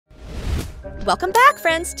Welcome back,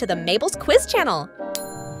 friends, to the Mabel's Quiz channel.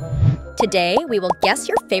 Today, we will guess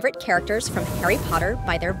your favorite characters from Harry Potter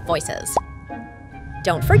by their voices.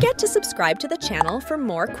 Don't forget to subscribe to the channel for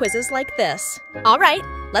more quizzes like this. All right,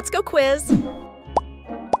 let's go quiz.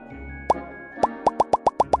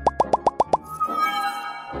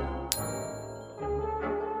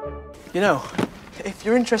 You know, if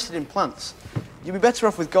you're interested in plants, you'd be better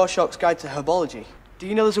off with Goshawk's Guide to Herbology. Do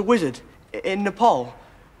you know there's a wizard in Nepal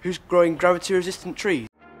who's growing gravity-resistant trees?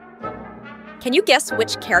 Can you guess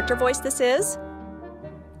which character voice this is?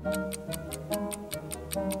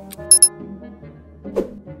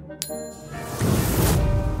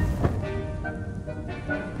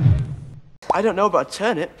 I don't know about a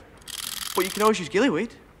turnip, but you can always use gillyweed.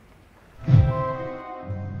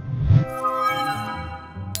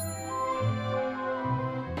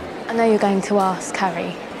 I know you're going to ask,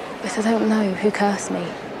 Harry, but I don't know who cursed me.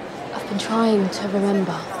 I've been trying to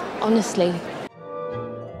remember, honestly.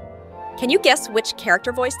 Can you guess which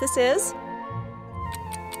character voice this is?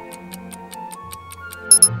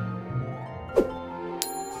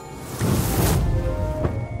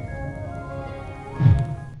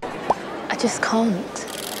 I just can't.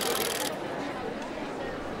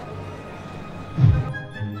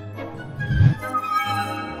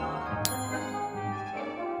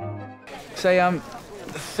 Say,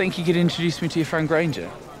 think you could introduce me to your friend Granger?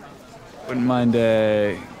 Wouldn't mind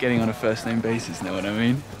getting on a first-name basis, know what I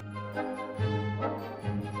mean?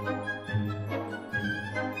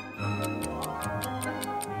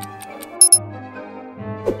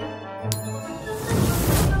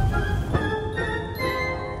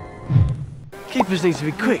 Keepers need to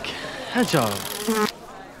be quick, agile.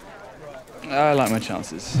 I like my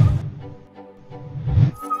chances.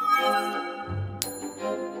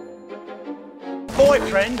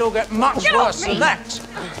 Boyfriend will get much worse than that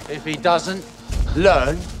if he doesn't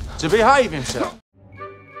learn to behave himself.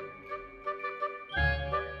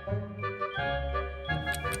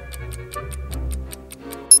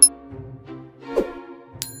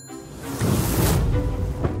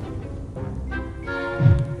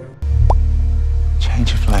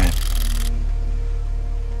 Change of plan.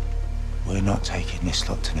 We're not taking this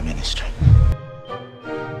lot to the ministry.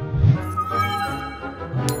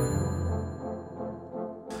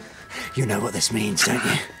 You know what this means, don't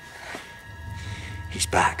you? He's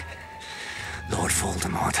back. Lord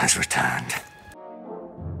Voldemort has returned.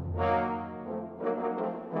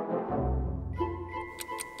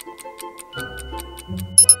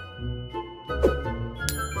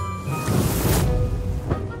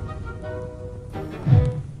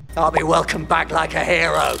 I'll be welcomed back like a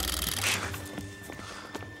hero.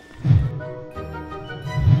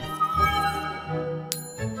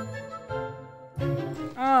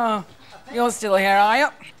 Oh, you're still here, are you?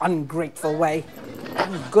 Ungrateful way.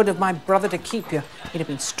 Good of my brother to keep you. He'd have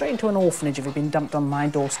been straight to an orphanage if he'd been dumped on my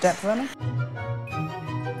doorstep, Vernon.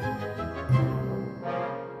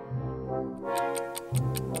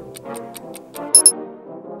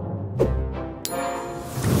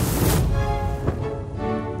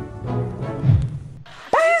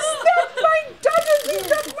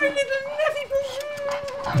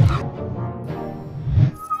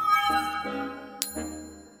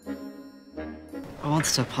 I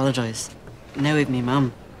wanted to apologise. Now even my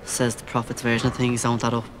mum says the prophet's version of things don't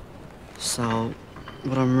add up. So,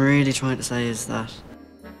 what I'm really trying to say is that...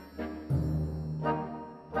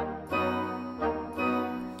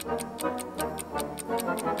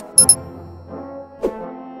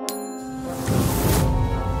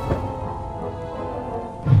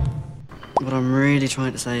 What I'm really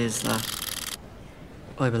trying to say is that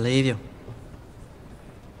I believe you.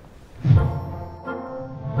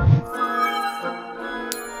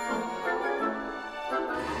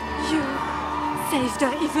 Saved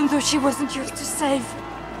her even though she wasn't yours to save.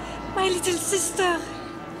 My little sister.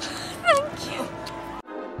 Thank you.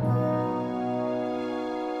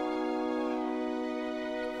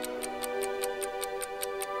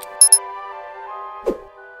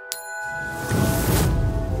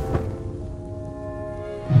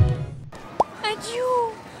 And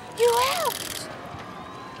you helped.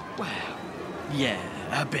 Well,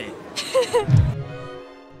 yeah, a bit.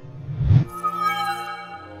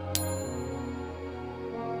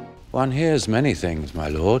 One hears many things, my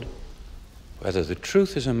lord. Whether the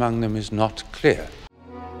truth is among them is not clear.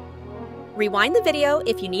 Rewind the video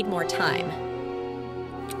if you need more time.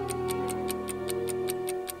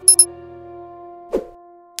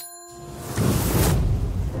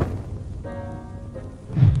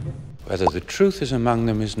 Whether the truth is among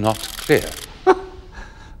them is not clear.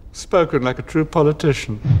 Spoken like a true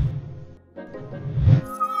politician.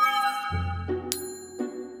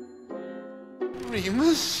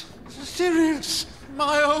 Remus, Sirius,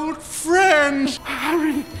 my old friend.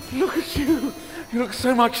 Harry, look at you. You look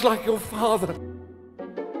so much like your father.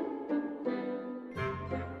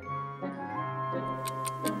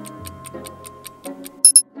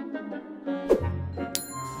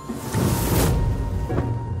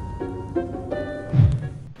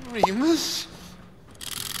 Remus,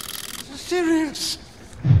 Sirius.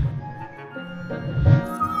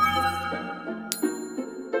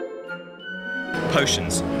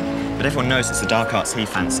 Potions. But everyone knows it's the dark arts he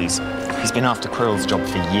fancies. He's been after Quirrell's job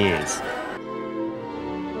for years.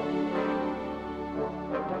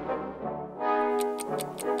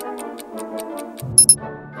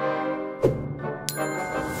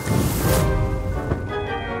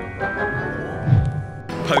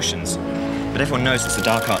 Potions. But everyone knows it's the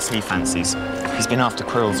dark arts he fancies. He's been after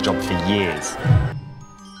Quirrell's job for years.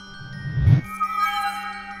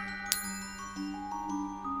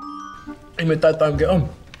 Me and my dad don't get on.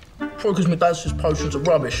 Probably because my dad says potions are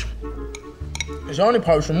rubbish. His only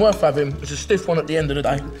potion worth having is a stiff one at the end of the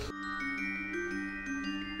day.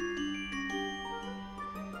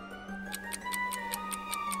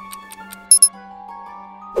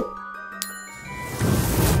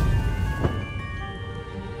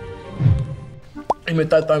 Me and my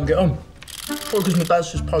dad don't get on. Probably because my dad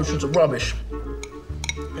says potions are rubbish.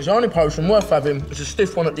 His only potion worth having is a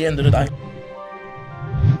stiff one at the end of the day.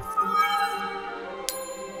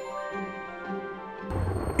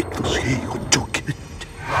 He who took it,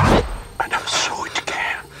 and I saw it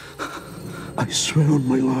care. I swear on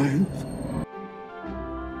my life.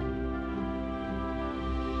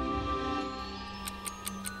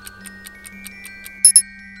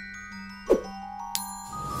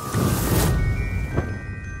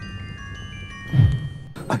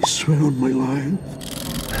 I swear on my life.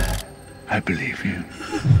 I believe you.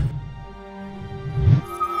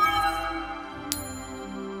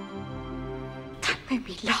 That made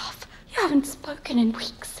me laugh. You haven't spoken in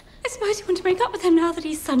weeks. I suppose you want to make up with him now that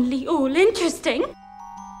he's suddenly all interesting.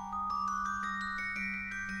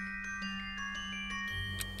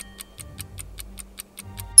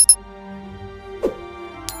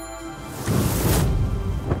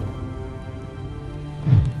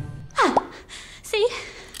 Ah, see?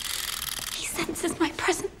 He senses my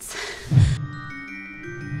presence.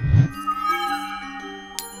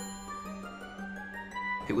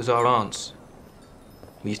 It was our aunt's.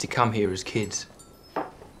 We used to come here as kids.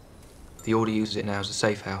 The Order uses it now as a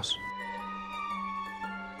safe house.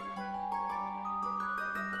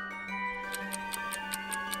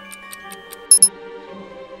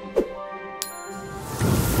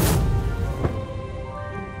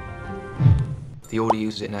 The Order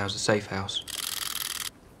uses it now as a safe house.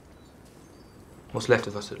 What's left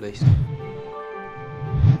of us, at least.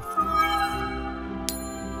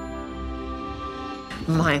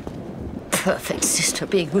 My perfect sister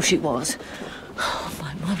being who she was.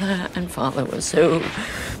 My mother and father were so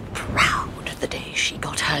proud the day she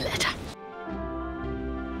got her letter.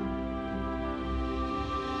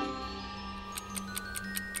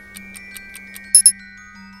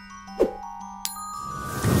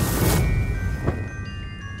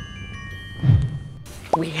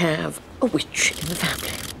 We have a witch in the family.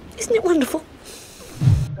 Isn't it wonderful?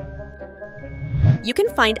 You can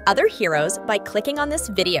find other heroes by clicking on this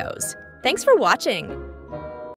videos. Thanks for watching.